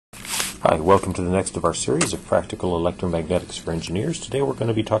Hi, welcome to the next of our series of practical electromagnetics for engineers. Today we're going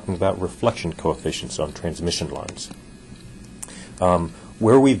to be talking about reflection coefficients on transmission lines.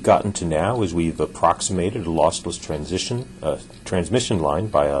 Where we've gotten to now is we've approximated a lossless transmission line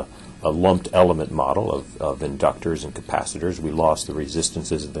by a lumped element model of inductors and capacitors. We lost the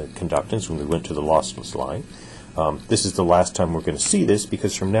resistances and the conductance when we went to the lossless line. This is the last time we're going to see this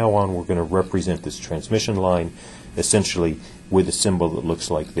because from now on we're going to represent this transmission line essentially with a symbol that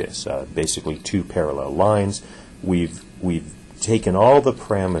looks like this, basically two parallel lines. We've taken all the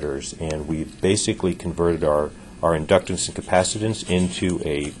parameters and we've basically converted our inductance and capacitance into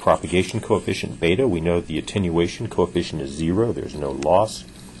a propagation coefficient beta. We know the attenuation coefficient is 0, there's no loss.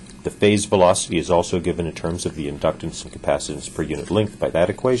 The phase velocity is also given in terms of the inductance and capacitance per unit length by that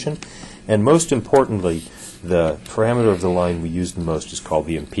equation. And most importantly, the parameter of the line we use the most is called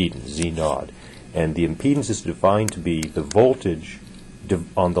the impedance, Z naught. And the impedance is defined to be the voltage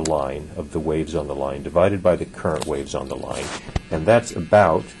on the line of the waves on the line divided by the current waves on the line. And that's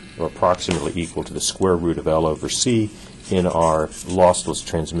about or approximately equal to the square root of L over C in our lossless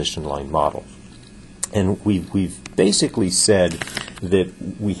transmission line model. And we've basically said that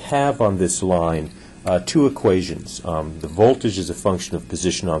we have on this line two equations. The voltage is a function of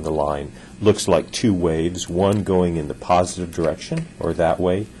position on the line. Looks like two waves, one going in the positive direction, or that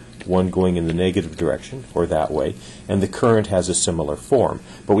way, one going in the negative direction, or that way, and the current has a similar form.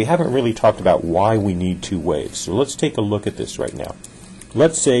 But we haven't really talked about why we need two waves. So let's take a look at this right now.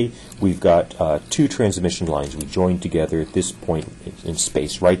 Let's say we've got two transmission lines we join together at this point in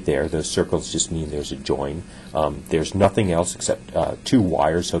space right there. Those circles just mean there's a join. There's nothing else except two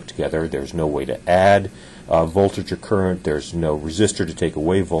wires hooked together. There's no way to add voltage or current. There's no resistor to take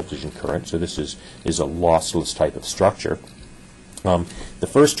away voltage and current. So this is a lossless type of structure. The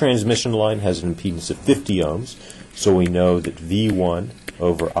first transmission line has an impedance of 50 ohms. So we know that V1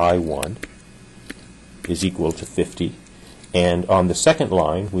 over I1 is equal to 50. And on the second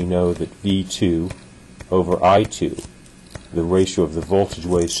line, we know that V2 over I2, the ratio of the voltage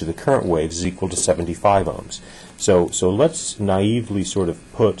waves to the current waves, is equal to 75 ohms. So let's naively sort of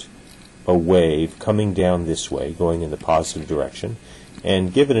put a wave coming down this way, going in the positive direction,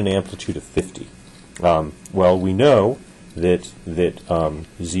 and give it an amplitude of 50. Well, we know that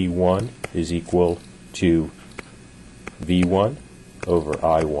Z1 is equal to V1 over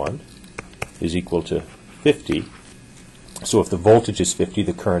I1 is equal to 50. So if the voltage is 50,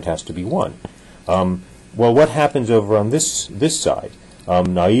 the current has to be 1. Well, what happens over on this side?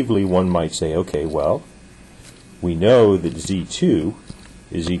 Naively, one might say, okay, well, we know that Z2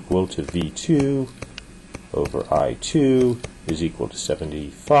 is equal to V2 over I2 is equal to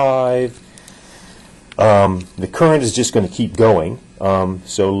 75. The current is just going to keep going,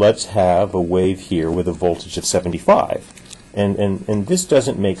 so let's have a wave here with a voltage of 75. And this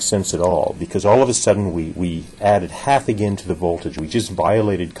doesn't make sense at all, because all of a sudden we added half again to the voltage. We just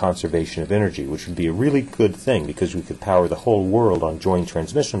violated conservation of energy, which would be a really good thing, because we could power the whole world on joint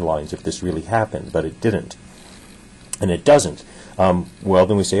transmission lines if this really happened, but it didn't. And it doesn't. Well,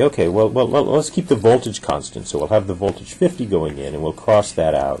 then we say, okay, well, let's keep the voltage constant. So we'll have the voltage 50 going in, and we'll cross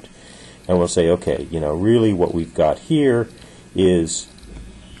that out. And we'll say, okay, really what we've got here is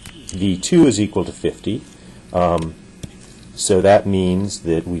V2 is equal to 50. So that means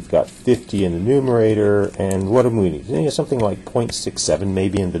that we've got 50 in the numerator, and what do we need? Something like 0.67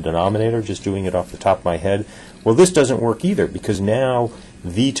 maybe in the denominator, just doing it off the top of my head. Well, this doesn't work either, because now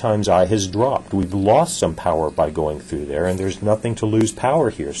V times I has dropped. We've lost some power by going through there, and there's nothing to lose power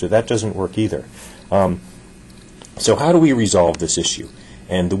here, so that doesn't work either. So how do we resolve this issue?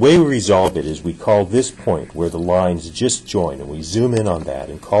 And the way we resolve it is we call this point where the lines just join, and we zoom in on that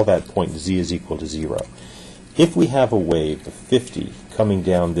and call that point Z is equal to 0. If we have a wave of 50 coming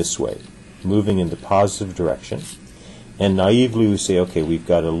down this way, moving in the positive direction, and naively we say, okay, we've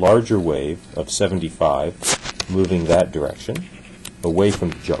got a larger wave of 75 moving that direction, away from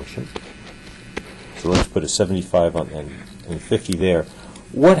the junction. So let's put a 75 on and 50 there.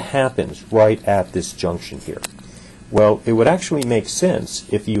 What happens right at this junction here? Well, it would actually make sense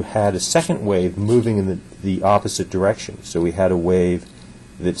if you had a second wave moving in the opposite direction. So we had a wave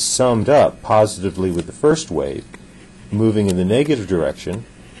that summed up positively with the first wave, moving in the negative direction,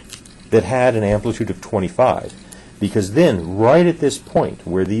 that had an amplitude of 25. Because then, right at this point,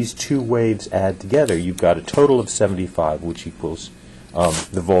 where these two waves add together, you've got a total of 75, which equals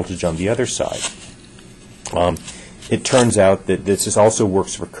the voltage on the other side. It turns out that this also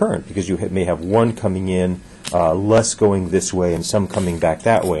works for current, because you may have one coming in less going this way and some coming back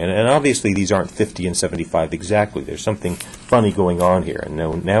that way. And obviously these aren't 50 and 75 exactly. There's something funny going on here. And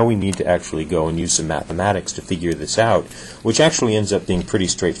now we need to actually go and use some mathematics to figure this out, which actually ends up being pretty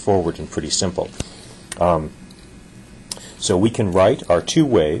straightforward and pretty simple. So we can write our two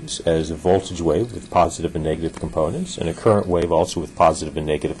waves as a voltage wave with positive and negative components, and a current wave also with positive and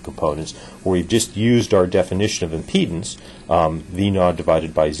negative components, where we've just used our definition of impedance, V naught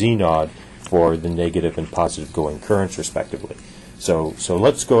divided by Z naught, for the negative and positive going currents, respectively. So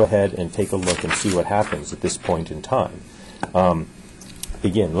let's go ahead and take a look and see what happens at this point in time.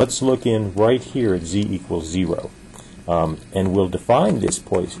 Again, let's look in right here at Z equals 0. And we'll define this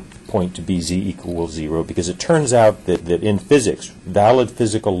point to be Z equals 0 because it turns out that in physics, valid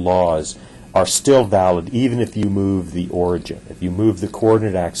physical laws are still valid even if you move the origin. If you move the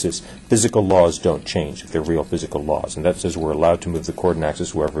coordinate axis, physical laws don't change if they're real physical laws. And that says we're allowed to move the coordinate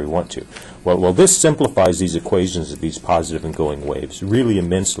axis wherever we want to. Well, this simplifies these equations of these positive and going waves really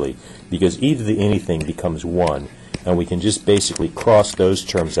immensely because e to the anything becomes 1, and we can just basically cross those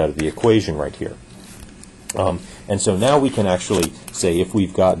terms out of the equation right here. And so now we can actually say if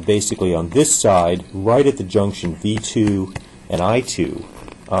we've got basically on this side, right at the junction V2 and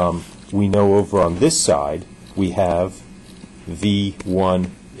I2, we know over on this side we have V1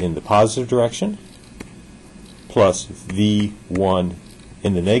 in the positive direction plus V1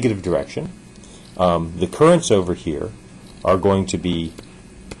 in the negative direction. The currents over here are going to be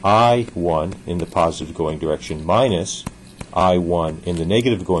I1 in the positive going direction minus I1 in the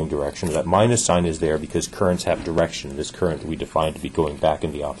negative going direction. That minus sign is there because currents have direction. This current we define to be going back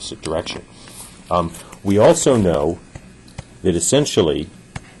in the opposite direction. We also know that essentially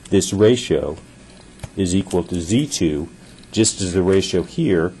this ratio is equal to Z2, just as the ratio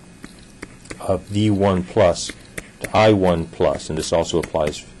here of V1 plus to I1 plus, and this also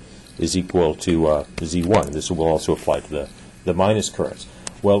applies, is equal to Z1. This will also apply to the minus currents.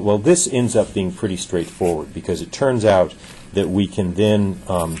 Well, this ends up being pretty straightforward because it turns out that we can then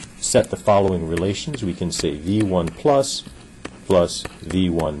set the following relations. We can say V1 plus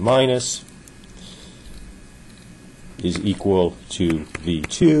V1 minus is equal to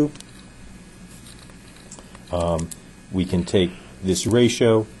V2. We can take this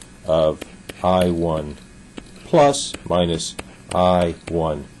ratio of I1 plus minus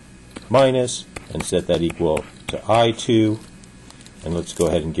I1 minus and set that equal to I2. And let's go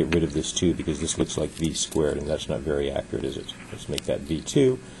ahead and get rid of this 2 because this looks like V squared, and that's not very accurate, is it? Let's make that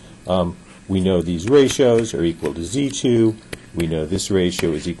V2. We know these ratios are equal to Z2. We know this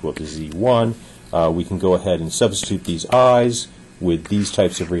ratio is equal to Z1. We can go ahead and substitute these i's with these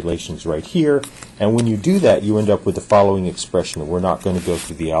types of relations right here. And when you do that, you end up with the following expression. We're not going to go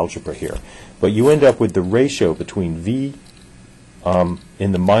through the algebra here. But you end up with the ratio between V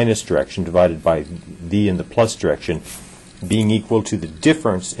in the minus direction divided by V in the plus direction being equal to the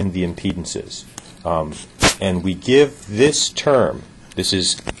difference in the impedances. And we give this term, this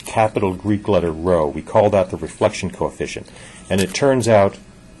is capital Greek letter rho, we call that the reflection coefficient. And it turns out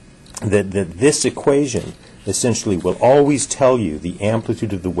that this equation essentially will always tell you the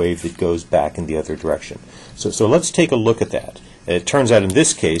amplitude of the wave that goes back in the other direction. So let's take a look at that. It turns out in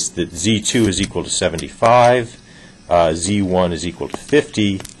this case that Z2 is equal to 75, Z1 is equal to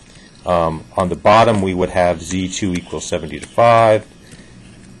 50. On the bottom we would have Z2 equals 75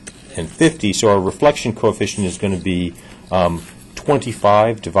 and 50, so our reflection coefficient is going to be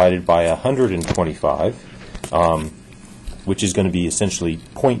 25 divided by 125, which is going to be essentially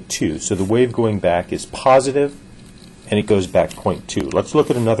 0.2. So the wave going back is positive and it goes back 0.2. Let's look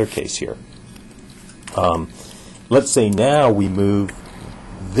at another case here. Let's say now we move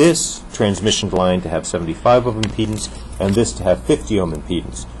this transmission line to have 75 ohm impedance and this to have 50 ohm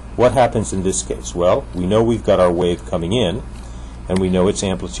impedance. What happens in this case? Well, we know we've got our wave coming in, and we know its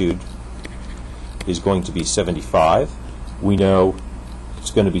amplitude is going to be 75. We know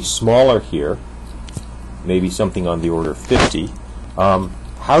it's going to be smaller here, maybe something on the order of 50.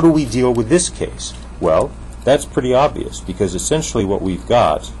 How do we deal with this case? Well, that's pretty obvious, because essentially what we've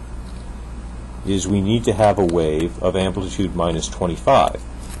got is we need to have a wave of amplitude minus 25.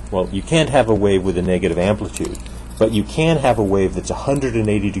 Well, you can't have a wave with a negative amplitude, but you can have a wave that's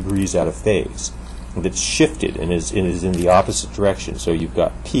 180 degrees out of phase, that's shifted and is in the opposite direction. So you've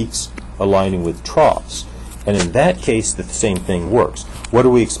got peaks aligning with troughs. And in that case, the same thing works. What do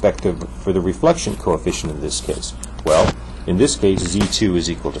we expect for the reflection coefficient in this case? Well, in this case, Z2 is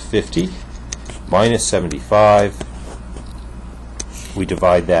equal to 50 minus 75. We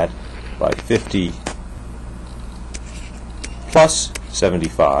divide that by 50 plus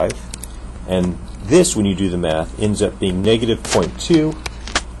 75. And this, when you do the math, ends up being negative 0.2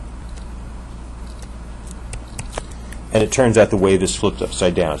 and it turns out the wave is flipped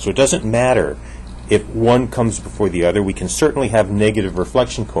upside down. So it doesn't matter if one comes before the other. We can certainly have negative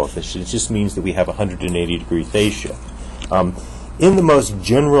reflection coefficient. It just means that we have a 180-degree phase shift. In the most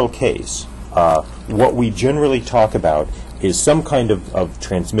general case, what we generally talk about is some kind of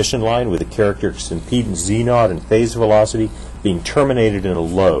transmission line with a characteristic impedance Z0 and phase velocity being terminated in a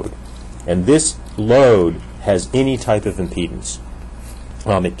load. And this load has any type of impedance.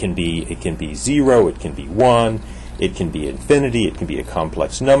 It can be 0, it can be 1, it can be infinity, it can be a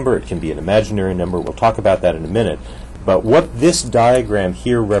complex number, it can be an imaginary number. We'll talk about that in a minute. But what this diagram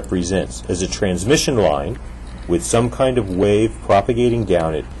here represents is a transmission line with some kind of wave propagating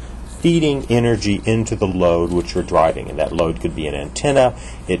down it, feeding energy into the load which you're driving. And that load could be an antenna,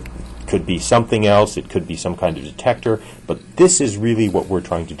 it could be something else, it could be some kind of detector. But this is really what we're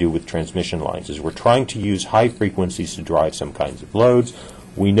trying to do with transmission lines, is we're trying to use high frequencies to drive some kinds of loads.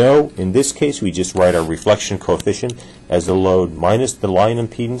 We know in this case we just write our reflection coefficient as the load minus the line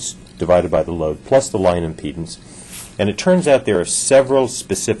impedance divided by the load plus the line impedance. And it turns out there are several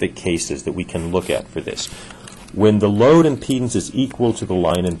specific cases that we can look at for this. When the load impedance is equal to the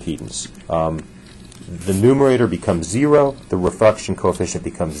line impedance, the numerator becomes 0, the reflection coefficient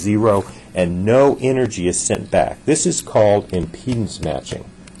becomes 0, and no energy is sent back. This is called impedance matching.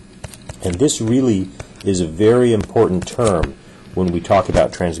 And this really is a very important term when we talk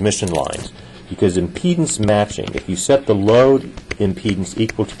about transmission lines, because impedance matching, if you set the load impedance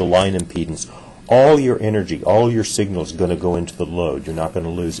equal to the line impedance, all your energy, all your signal is going to go into the load. You're not going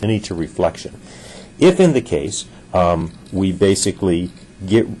to lose any to reflection. If in the case we basically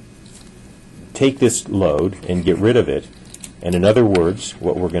take this load and get rid of it, and in other words,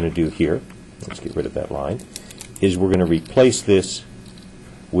 what we're going to do here, let's get rid of that line, is we're going to replace this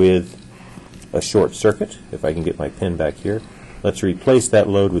with a short circuit. If I can get my pen back here, let's replace that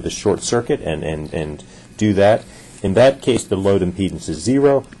load with a short circuit and do that. In that case, the load impedance is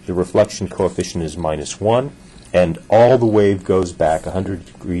 0, the reflection coefficient is -1, and all the wave goes back 100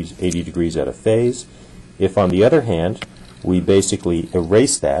 degrees, 80 degrees out of phase. If, on the other hand, we basically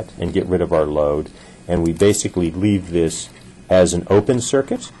erase that and get rid of our load, and we basically leave this as an open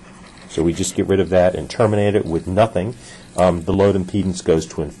circuit, so we just get rid of that and terminate it with nothing, the load impedance goes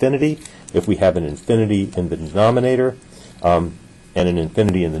to infinity. If we have an infinity in the denominator and an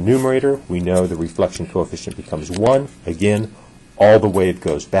infinity in the numerator, we know the reflection coefficient becomes 1. Again, all the wave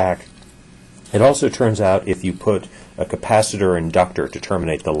goes back. It also turns out if you put a capacitor or inductor to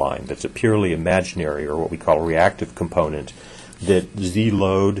terminate the line, that's a purely imaginary, or what we call reactive component, that Z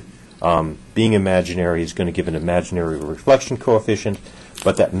load, being imaginary, is going to give an imaginary reflection coefficient,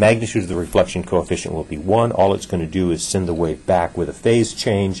 but that magnitude of the reflection coefficient will be 1. All it's going to do is send the wave back with a phase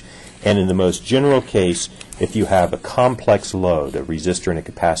change. And in the most general case, if you have a complex load, a resistor and a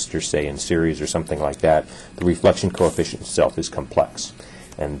capacitor, say in series or something like that, the reflection coefficient itself is complex.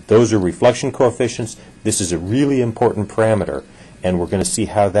 And those are reflection coefficients. This is a really important parameter, and we're going to see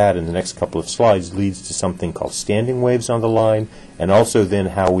how that in the next couple of slides leads to something called standing waves on the line, and also then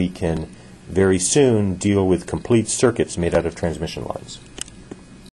how we can very soon deal with complete circuits made out of transmission lines.